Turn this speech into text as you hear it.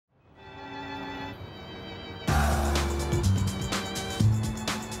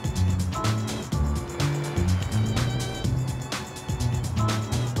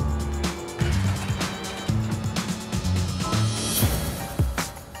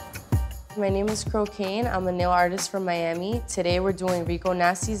My name is Krocaine. I'm a nail artist from Miami. Today we're doing Rico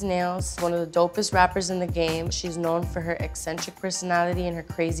Nasty's nails, one of the dopest rappers in the game. She's known for her eccentric personality and her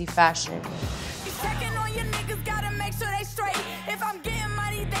crazy fashion. You checking on your niggas, gotta make sure they straight. If I'm getting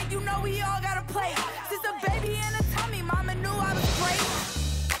money, then you know we all gotta play. Since a baby in a tummy, mama knew I was great.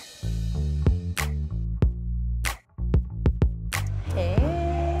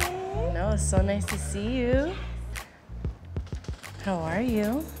 Hey. No, it's so nice to see you. How are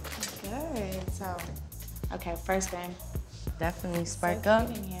you? Good. So, okay, first thing. Definitely spark So up.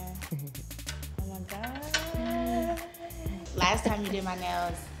 cute in here. Oh my god. Last time you did my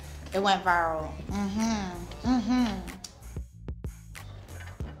nails, it went viral.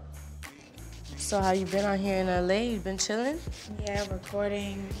 So how you been out here in LA? You been chilling? Yeah,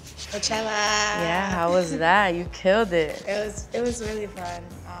 recording Coachella. Yeah, how was that? You killed it. It was really fun.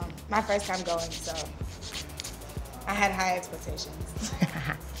 My first time going, so I had high expectations.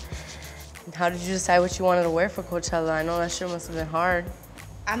 How did you decide what you wanted to wear for Coachella? I know that shit must have been hard.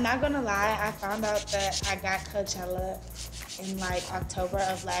 I'm not gonna lie, I found out that I got Coachella in like October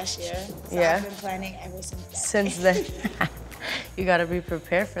of last year. So Yeah. I've been planning ever since then. Since then, you gotta be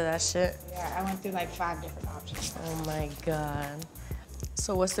prepared for that shit. Yeah, I went through like 5 different options. Oh my God.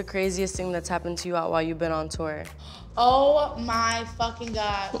 So what's the craziest thing that's happened to you out while you've been on tour? Oh my fucking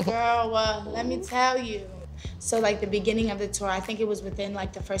God, girl, let me tell you. So like the beginning of the tour, I think it was within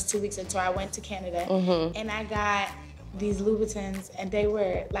like the first 2 weeks of the tour, I went to Canada and I got these Louboutins and they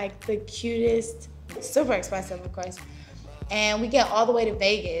were like the cutest, super expensive of course. And we get all the way to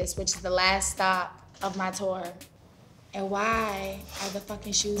Vegas, which is the last stop of my tour. And why are the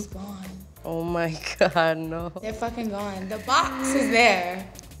fucking shoes gone? Oh my God, no. They're fucking gone. The box is there,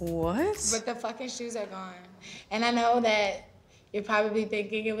 What? but the fucking shoes are gone. And I know that you're probably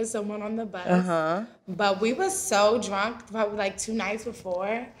thinking it was someone on the bus. But we were so drunk, probably like 2 nights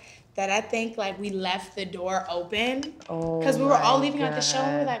before, that I think like we left the door open. Oh Because we were all leaving my out the show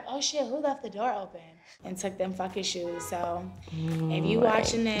and we were God. like, oh shit, who left the door open? And took them fucking shoes. So if you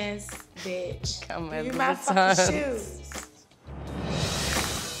watching this, bitch, Got my give me my Louboutins. fucking shoes.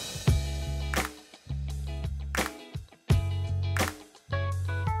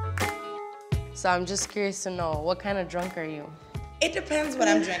 So I'm just curious to know, what kind of drunk are you? It depends what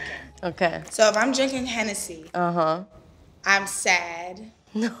I'm drinking. Okay. So if I'm drinking Hennessy, Uh-huh. I'm sad.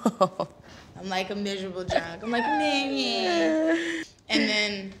 No. I'm like a miserable drunk. I'm like, nah. And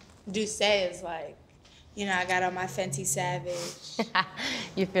then Douce is like, you know, I got on my Fenty Savage.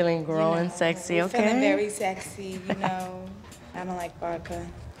 You're feeling grown and sexy, I'm okay? feeling very sexy, you know. I don't like vodka.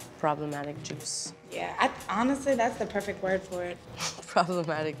 Problematic juice. Yeah, honestly, that's the perfect word for it.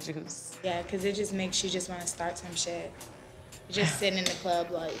 Problematic juice. Yeah, because it just makes you just want to start some shit. You're just sitting in the club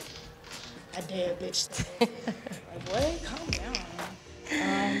like, a dead bitch. Like, what? Calm down.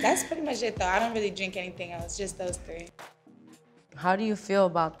 That's pretty much it, though. I don't really drink anything else, just those 3. How do you feel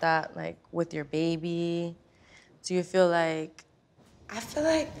about that, like, with your baby? Do you feel like... I feel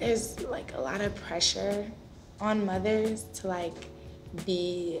like there's, like, a lot of pressure on mothers to, like,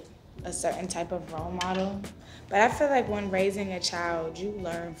 be a certain type of role model. But I feel like when raising a child, you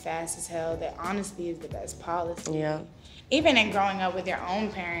learn fast as hell that honesty is the best policy. Yeah. Even in growing up with your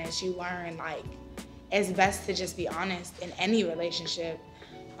own parents, you learn, like, it's best to just be honest in any relationship.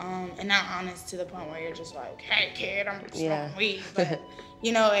 And not honest to the point where you're just like, hey, kid, I'm smoking weed. But,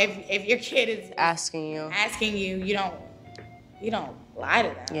 you know, if your kid is asking you, you don't lie to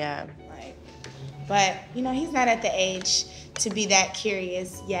them. Yeah. Like, but, you know, he's not at the age to be that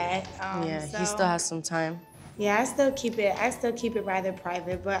curious yet. Yeah, so, he still has some time. Yeah, I still keep it rather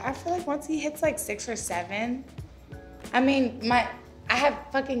private. But I feel like once he hits like 6 or 7, I mean, I have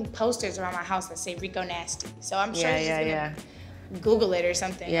fucking posters around my house that say Rico Nasty. So I'm sure he's just gonna Google it or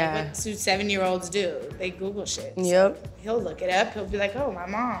something. Yeah. Like what do 7-year-olds do? They Google shit. Yep. So he'll look it up. He'll be like, oh, my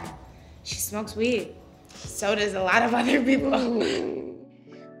mom, she smokes weed. So does a lot of other people.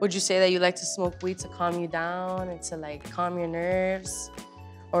 Would you say that you like to smoke weed to calm you down and to like calm your nerves?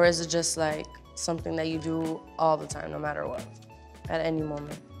 Or is it just like something that you do all the time, no matter what, at any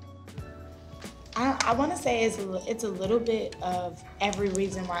moment? I want to say it's a little bit of every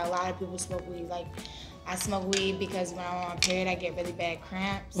reason why a lot of people smoke weed. Like, I smoke weed because when I'm on my period, I get really bad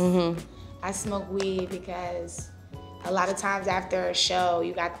cramps. I smoke weed because a lot of times after a show,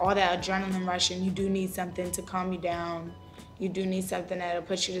 you got all that adrenaline rush and you do need something to calm you down. You do need something that'll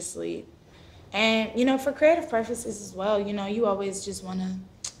put you to sleep. And, you know, for creative purposes as well, you know, you always just want to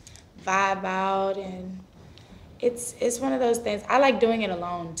vibe out, and it's one of those things. I like doing it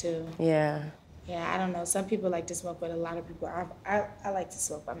alone, too. Yeah. Yeah, I don't know. Some people like to smoke with a lot of people. I like to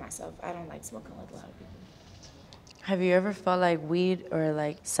smoke by myself. I don't like smoking with a lot of people. Have you ever felt like weed or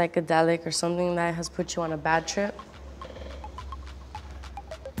like psychedelic or something that has put you on a bad trip?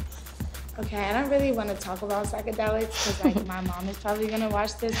 Okay, I don't really want to talk about psychedelics because like my mom is probably gonna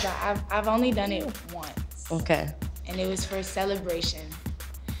watch this, but I've only done it once. Okay. And it was for a celebration.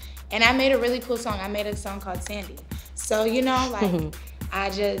 And I made a really cool song. I made a song called Sandy. So, you know, like, I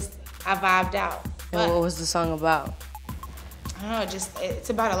vibed out. But, And what was the song about? I don't know, it's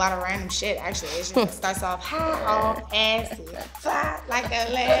about a lot of random shit, actually. It starts off, high on acid, fly like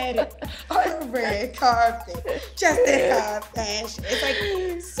a lady, on a red carpet, just in her fashion. It's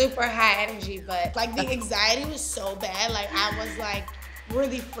like super high energy, but like the anxiety was so bad. Like I was like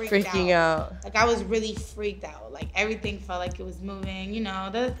really Freaking out. Like I was really freaked out. Like everything felt like it was moving, you know,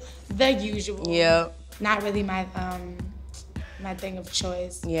 the usual. Yep. Not really my my thing of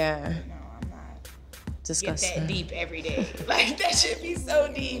choice. Yeah. You know, I'm not Disgusting. get that deep every day. Like that should be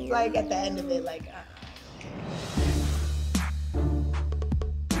so deep. Like at the end of it, like.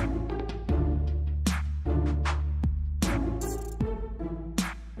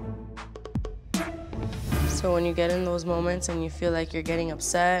 So when you get in those moments and you feel like you're getting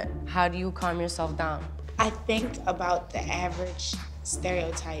upset, how do you calm yourself down? I think about the average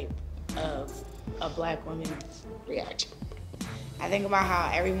stereotype of a black woman reaction. I think about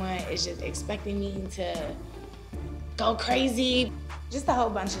how everyone is just expecting me to go crazy. Just a whole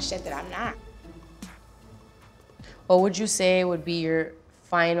bunch of shit that I'm not. What would you say would be your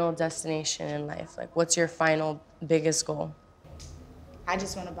final destination in life? Like, what's your final biggest goal? I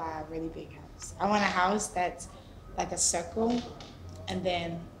just want to buy a really big house. I want a house that's like a circle and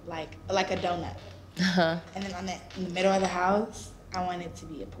then like a donut. And then in the middle of the house, I want it to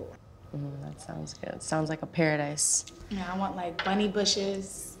be a pool. That sounds good. Sounds like a paradise. Yeah, I want like bunny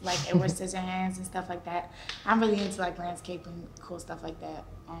bushes, like Edward Scissorhands and stuff like that. I'm really into like landscaping, cool stuff like that.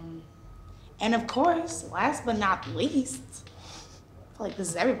 And of course, last but not least, I feel like this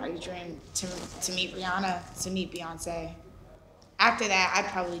is everybody's dream to meet Rihanna, to meet Beyonce. After that,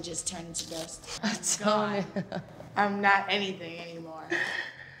 I'd probably just turn into dust. I'm not anything anymore.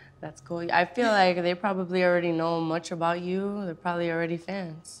 That's cool. I feel like they probably already know much about you. They're probably already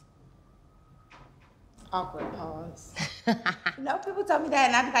fans. Awkward pause. You know, people tell me that,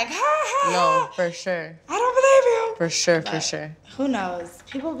 and I'd be like, ha, ha, No, for sure. I don't believe you. For sure, But for sure. Who knows?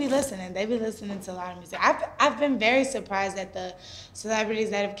 People be listening. They be listening to a lot of music. I've been very surprised at the celebrities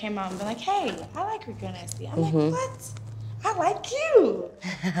that have came out and been like, hey, I like Rico Nasty. I'm like, what? I like you.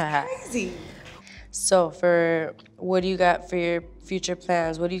 Crazy. So what do you got for your future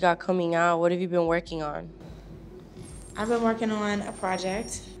plans? What do you got coming out? What have you been working on? I've been working on a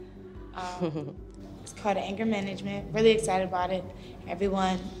project. It's called Anger Management. Really excited about it.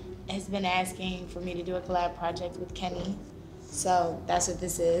 Everyone has been asking for me to do a collab project with Kenny. So that's what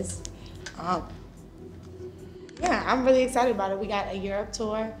this is. Yeah, I'm really excited about it. We got a Europe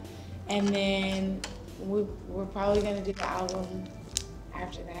tour, and then we're probably gonna do the album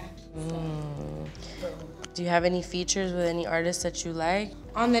after that. Do you have any features with any artists that you like?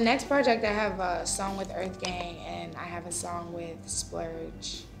 On the next project, I have a song with Earth Gang, and I have a song with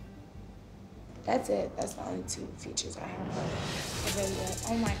Splurge. That's it. That's the only two features I have. I really do.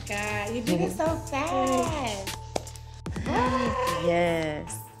 Oh my God, you did it so fast.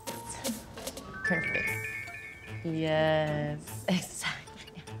 Yes. Perfect. Yes.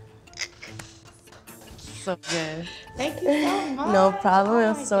 Exactly. So good. Thank you so much. No problem. Oh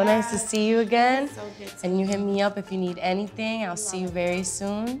It was so nice to see you again. So good to And you hit me up if you need anything. I'll see you very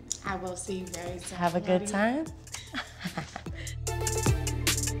soon. I will see you very soon. Have a good time.